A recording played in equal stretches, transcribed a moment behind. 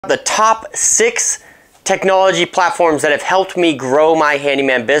The top 6 technology platforms that have helped me grow my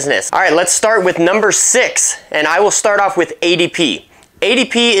handyman business. All right, let's start with number 6, and I will start off with ADP.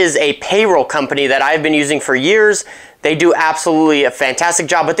 ADP is a payroll company that I've been using for years. They do absolutely a fantastic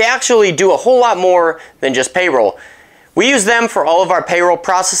job, but they actually do a whole lot more than just payroll. We use them for all of our payroll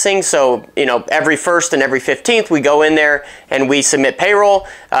processing, so every 1st and every 15th we go in there and we submit payroll.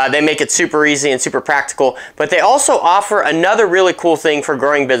 They make it super easy and super practical, but they also offer another really cool thing for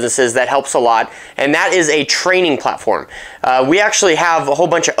growing businesses that helps a lot, and that is a training platform. We actually have a whole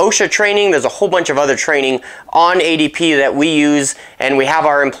bunch of OSHA training. There's a whole bunch of other training on ADP that we use and we have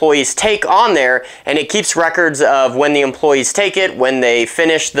our employees take on there, and it keeps records of when the employees take it, when they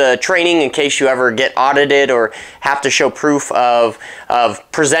finish the training, in case you ever get audited or have to show proof of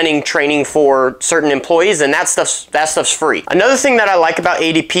presenting training for certain employees, and that stuff's free. Another thing that I like about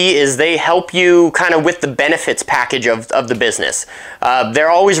ADP is they help you kind of with the benefits package of the business. They're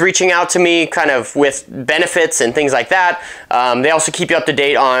always reaching out to me kind of with benefits and things like that. They also keep you up to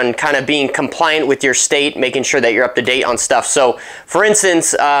date on kind of being compliant with your state, making sure that you're up to date on stuff. So for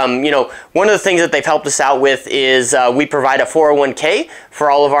instance, one of the things that they've helped us out with is we provide a 401k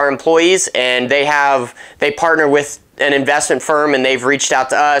for all of our employees, and they partner with an investment firm, and they've reached out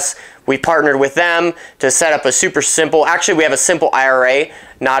to us. We partnered with them to set up a super simple, actually we have a simple IRA,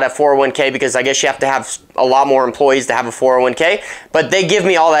 not a 401k, because I guess you have to have a lot more employees to have a 401k, but they give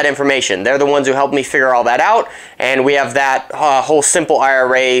me all that information. They're the ones who helped me figure all that out, and we have that whole simple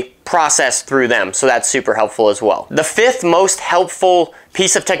IRA process through them, so that's super helpful as well. The 5th most helpful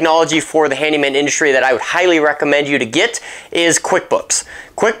piece of technology for the handyman industry that I would highly recommend you to get is Quickbooks.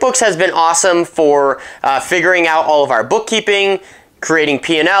 Quickbooks has been awesome for figuring out all of our bookkeeping, creating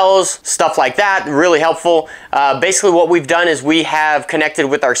P&Ls, stuff like that, really helpful. Basically what we've done is we have connected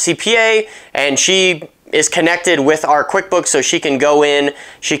with our CPA, and she is connected with our Quickbooks, so she can go in,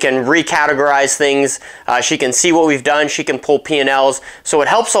 she can recategorize things, she can see what we've done, she can pull P&Ls. So it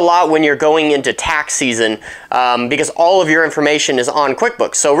helps a lot when you're going into tax season because all of your information is on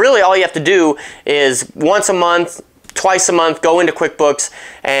Quickbooks. So really all you have to do is once a month, twice a month, go into Quickbooks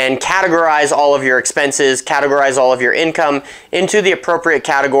and categorize all of your expenses, categorize all of your income into the appropriate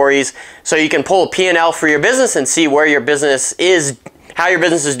categories, so you can pull a P&L for your business and see where your business is, how your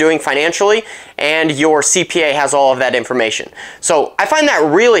business is doing financially, and your CPA has all of that information. So I find that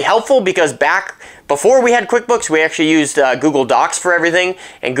really helpful because before we had Quickbooks, we actually used Google Docs for everything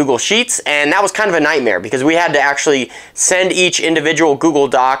and Google Sheets, and that was kind of a nightmare because we had to actually send each individual Google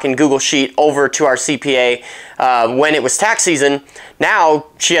Doc and Google Sheet over to our CPA when it was tax season. Now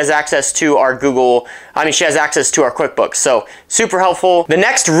she has access to our she has access to our Quickbooks, so super helpful. The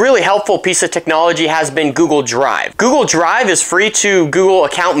next really helpful piece of technology has been Google Drive. Google Drive is free to Google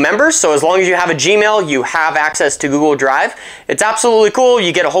account members, so as long as you have a Gmail, you have access to Google Drive. It's absolutely cool.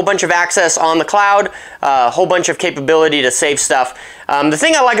 You get a whole bunch of access on the cloud, a whole bunch of capability to save stuff. The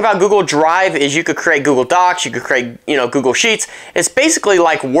thing I like about Google Drive is you could create Google Docs, you could create Google Sheets. It's basically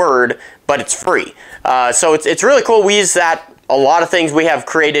like Word, but it's free. So it's really cool. We use that a lot of things. We have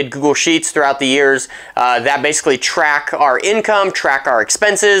created Google Sheets throughout the years that basically track our income, track our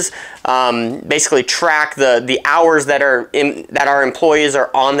expenses, basically track the hours that our employees are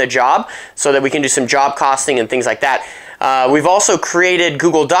on the job, so that we can do some job costing and things like that. We've also created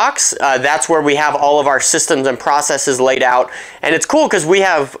Google Docs. That's where we have all of our systems and processes laid out. And it's cool because we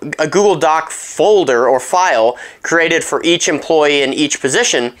have a Google Doc folder or file created for each employee in each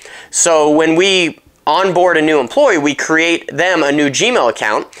position. So when we onboard a new employee, we create them a new Gmail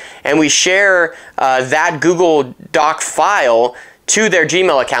account, and we share that Google Doc file to their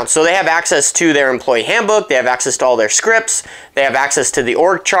Gmail account. So they have access to their employee handbook, they have access to all their scripts, they have access to the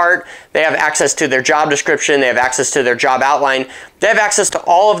org chart, they have access to their job description, they have access to their job outline, they have access to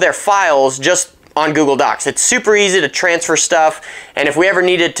all of their files just on Google Docs. It's super easy to transfer stuff, and if we ever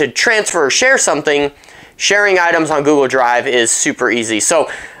needed to transfer or share something, sharing items on Google Drive is super easy.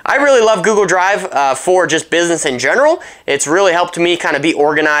 So I really love Google Drive for just business in general. It's really helped me kind of be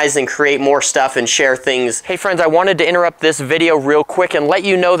organized and create more stuff and share things. Hey friends, I wanted to interrupt this video real quick and let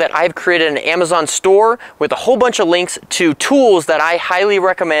you know that I've created an Amazon store with a whole bunch of links to tools that I highly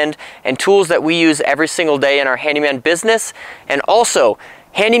recommend and tools that we use every single day in our handyman business, and also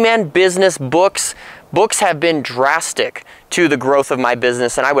handyman business books. Books have been drastic to the growth of my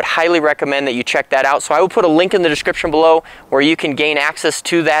business, and I would highly recommend that you check that out. So I will put a link in the description below where you can gain access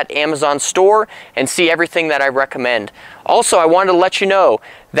to that Amazon store and see everything that I recommend. Also, I wanted to let you know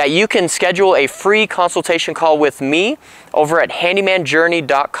that you can schedule a free consultation call with me over at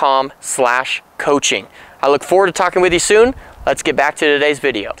handymanjourney.com/coaching. I look forward to talking with you soon. let's get back to today's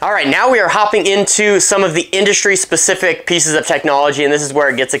video. All right, now we are hopping into some of the industry-specific pieces of technology, and this is where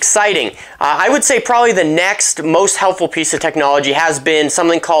it gets exciting. I would say probably the next most helpful piece of technology has been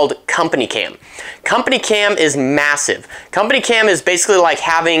something called Company Cam. Company Cam is massive. Company Cam is basically like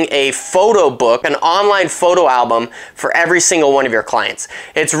having a photo book, an online photo album for every single one of your clients.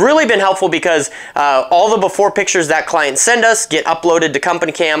 It's really been helpful because all the before pictures that clients send us get uploaded to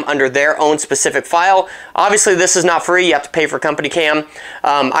Company Cam under their own specific file. Obviously, this is not free. You have to pay for Company Cam.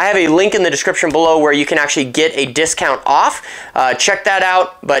 I have a link in the description below where you can actually get a discount off. Check that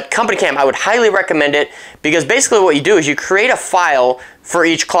out. But Company Cam, I would highly recommend it because basically what you do is you create a file for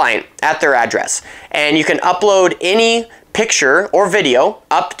each client at their address, and you can upload any picture or video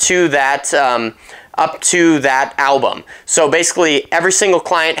up to that album. So basically every single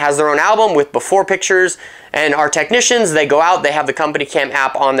client has their own album with before pictures, and our technicians, they go out, they have the Company Cam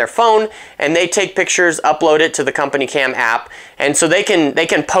app on their phone, and they take pictures, upload it to the Company Cam app, and so they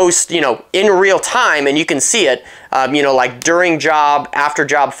can post, you know, in real time, and you can see it, you know, like during job, after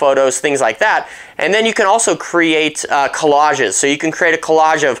job photos, things like that. And then you can also create collages. So you can create a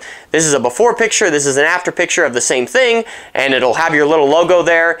collage of, this is a before picture, this is an after picture of the same thing, and it'll have your little logo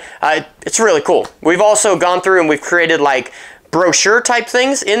there. It's really cool. We've also gone through and we've created like brochure type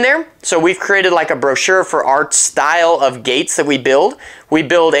things in there. So we've created like a brochure for our style of gates that we build. We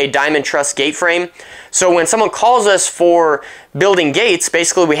build a diamond truss gate frame. So when someone calls us for building gates,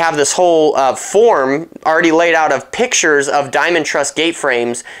 basically we have this whole form already laid out of pictures of diamond truss gate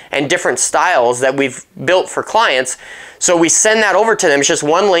frames and different styles that we've built for clients. So we send that over to them. It's just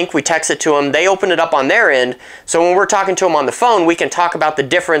one link. We text it to them. They open it up on their end. So when we're talking to them on the phone, we can talk about the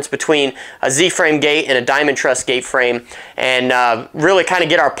difference between a Z-frame gate and a diamond truss gate frame, and really kind of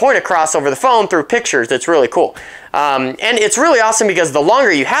get our point across over the phone through pictures. It's really cool. And it's really awesome because the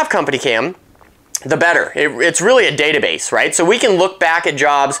longer you have Company Cam, the better. It's really a database, right? So we can look back at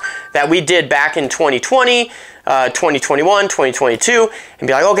jobs that we did back in 2020, 2021, 2022, and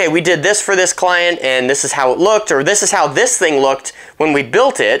be like, okay, we did this for this client, and this is how it looked, or this is how this thing looked when we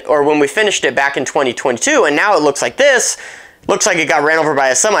built it, or when we finished it back in 2022, and now it looks like this. Looks like it got ran over by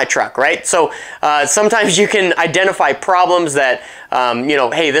a semi-truck, right? So sometimes you can identify problems that, you know,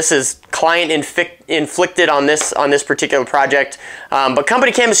 hey, this is client inflicted on this particular project. But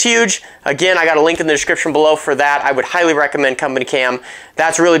Company Cam is huge. Again, I got a link in the description below for that. I would highly recommend Company Cam.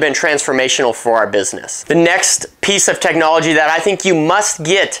 That's really been transformational for our business. The next piece of technology that I think you must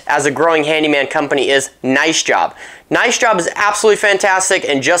get as a growing handyman company is Nicejob. Nicejob is absolutely fantastic,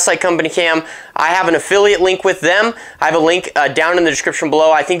 and just like Company Cam, I have an affiliate link with them. I have a link down in the description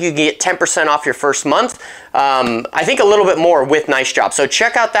below. I think you can get 10% off your first month. I think a little bit more with Nicejob. So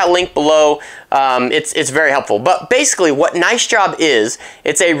check out that link below. It's very helpful. But basically what Nicejob is,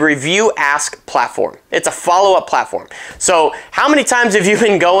 it's a review ask platform. It's a follow-up platform. So how many times have you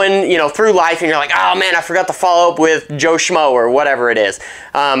been going, you know, through life and you're like, oh man, I forgot to follow up with Joe Schmo or whatever it is.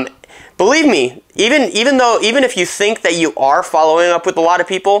 Believe me, even if you think that you are following up with a lot of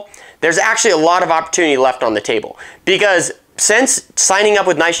people, there's actually a lot of opportunity left on the table. Because since signing up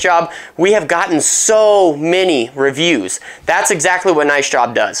with Nicejob, we have gotten so many reviews. That's exactly what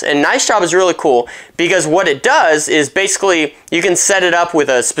Nicejob does. And Nicejob is really cool because what it does is basically you can set it up with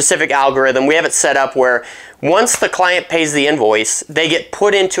a specific algorithm. We have it set up where once the client pays the invoice, they get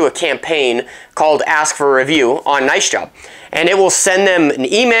put into a campaign called Ask for a Review on Nicejob. And it will send them an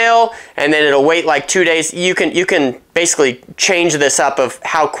email, and then it'll wait like 2 days. You can basically change this up of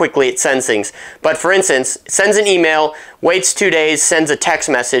how quickly it sends things. But for instance, it sends an email, waits 2 days, sends a text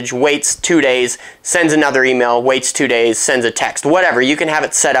message, waits 2 days, sends another email, waits 2 days, sends a text, whatever. You can have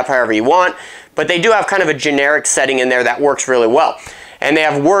it set up however you want, but they do have kind of a generic setting in there that works really well. And they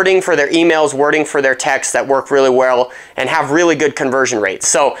have wording for their emails, wording for their texts that work really well and have really good conversion rates.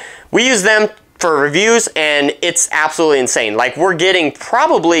 So we use them for reviews, and it's absolutely insane. Like, we're getting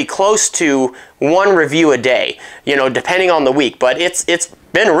probably close to 1 review a day, you know, depending on the week. But it's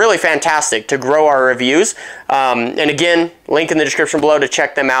been really fantastic to grow our reviews. And again, link in the description below to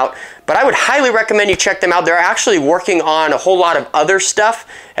check them out. But I would highly recommend you check them out. They're actually working on a whole lot of other stuff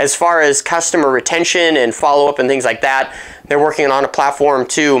as far as customer retention and follow-up and things like that. They're working on a platform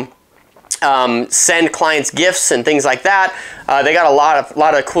to send clients gifts and things like that. They got a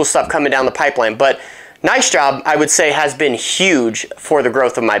lot of cool stuff coming down the pipeline. But Nicejob, I would say, has been huge for the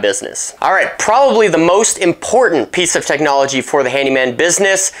growth of my business. All right, probably the most important piece of technology for the handyman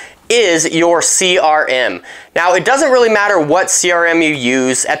business is your CRM. Now, it doesn't really matter what CRM you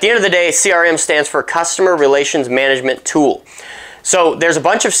use. At the end of the day, CRM stands for Customer Relations Management Tool. So there's a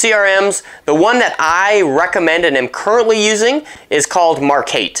bunch of CRMs. The one that I recommend and am currently using is called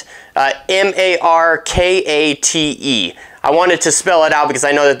Markate. M-A-R-K-A-T-E. I wanted to spell it out because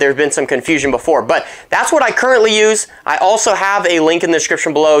I know that there's been some confusion before, but that's what I currently use. I also have a link in the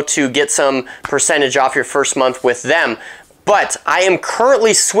description below to get some percentage off your first month with them, but I am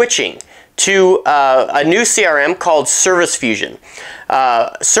currently switching to a new CRM called Service Fusion.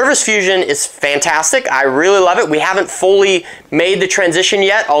 Service Fusion is fantastic. I really love it. We haven't fully made the transition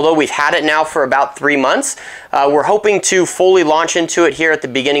yet, although we've had it now for about 3 months. We're hoping to fully launch into it here at the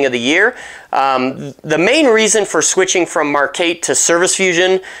beginning of the year. The main reason for switching from Markate to Service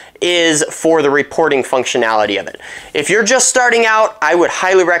Fusion is for the reporting functionality of it. If you're just starting out, I would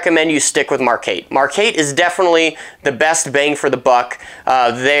highly recommend you stick with Markate. Markate is definitely the best bang for the buck.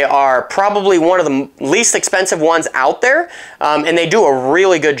 They are probably one of the least expensive ones out there, and they do a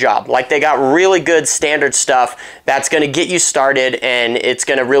really good job. Like, they got really good standard stuff that's going to get you started, and it's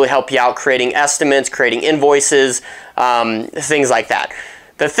going to really help you out creating estimates, creating invoices, things like that.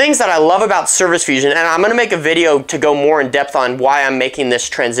 The things that I love about Service Fusion, and I'm going to make a video to go more in depth on why I'm making this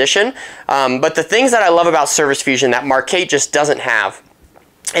transition, but the things that I love about Service Fusion that Markate just doesn't have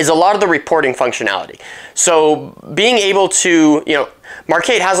is a lot of the reporting functionality. So being able to,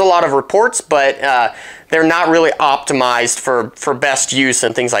 Markate has a lot of reports, but they're not really optimized for best use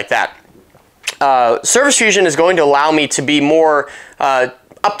and things like that. Service Fusion is going to allow me to be more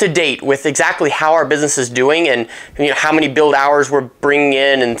up to date with exactly how our business is doing, and how many billed hours we're bringing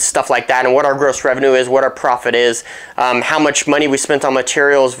in and stuff like that, and what our gross revenue is, what our profit is, how much money we spent on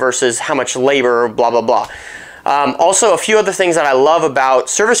materials versus how much labor, blah, blah, blah. Also, a few other things that I love about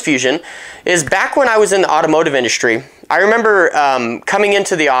Service Fusion is back when I was in the automotive industry, I remember coming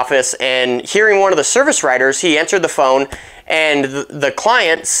into the office and hearing one of the service writers, he answered the phone, and the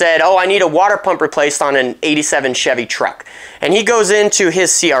client said, oh, I need a water pump replaced on an 87 Chevy truck. And he goes into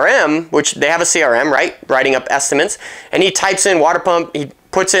his CRM, which they have a CRM, right? Writing up estimates, and he types in water pump, he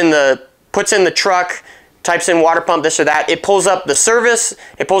puts in the truck, types in water pump, this or that. It pulls up the service,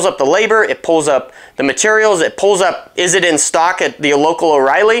 it pulls up the labor, it pulls up the materials, it pulls up, is it in stock at the local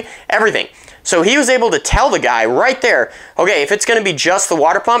O'Reilly? Everything. So he was able to tell the guy right there, okay, if it's going to be just the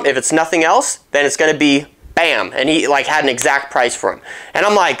water pump, if it's nothing else, then it's going to be bam. And he had an exact price for him. And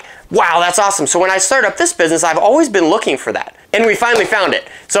I'm like, wow, that's awesome. So when I started up this business, I've always been looking for that. And we finally found it.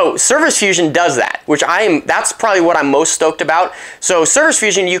 So Service Fusion does that, which that's probably what I'm most stoked about. So Service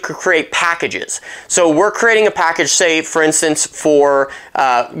Fusion, you could create packages. So we're creating a package, say, for instance, for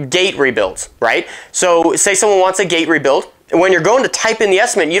gate rebuilds, right? So say someone wants a gate rebuild. And when you're going to type in the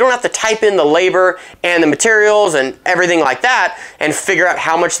estimate, you don't have to type in the labor and the materials and everything like that and figure out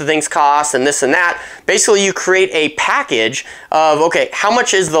how much the things cost and this and that. Basically, you create a package of, okay, how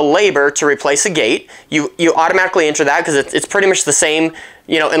much is the labor to replace a gate? You automatically enter that because it's pretty much the same,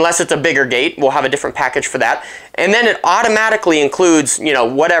 unless it's a bigger gate, we'll have a different package for that. And then it automatically includes,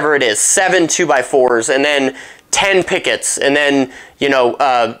 whatever it is, 7 2x4s, and then 10 pickets, and then,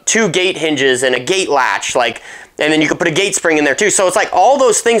 2 gate hinges and a gate latch, and then you can put a gate spring in there too. So it's like all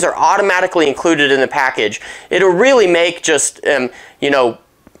those things are automatically included in the package. It'll really make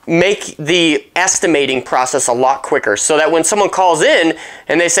make the estimating process a lot quicker, so that when someone calls in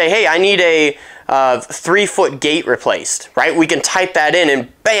and they say, hey, I need a 3-foot gate replaced, right? We can type that in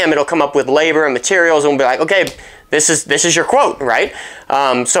and bam, it'll come up with labor and materials, and we'll be like, okay, this is your quote, right?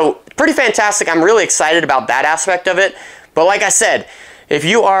 So pretty fantastic. I'm really excited about that aspect of it. But like I said, if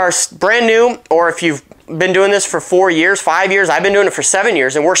you are brand new, or if you've been doing this for 4 years, 5 years, I've been doing it for 7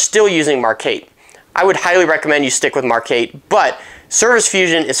 years, and we're still using Markate, I would highly recommend you stick with Markate. But Service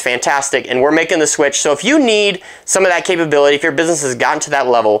Fusion is fantastic, and we're making the switch. So if you need some of that capability, if your business has gotten to that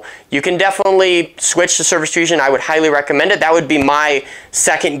level, you can definitely switch to Service Fusion. I would highly recommend it. That would be my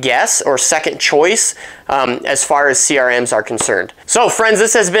second guess or second choice as far as CRMs are concerned. So friends,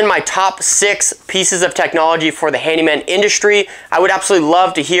 this has been my top 6 pieces of technology for the handyman industry. I would absolutely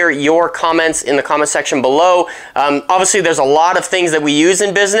love to hear your comments in the comment section below. Obviously, there's a lot of things that we use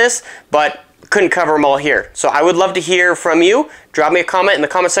in business, but couldn't cover them all here. So I would love to hear from you. Drop me a comment in the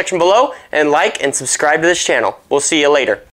comment section below, and like and subscribe to this channel. We'll see you later.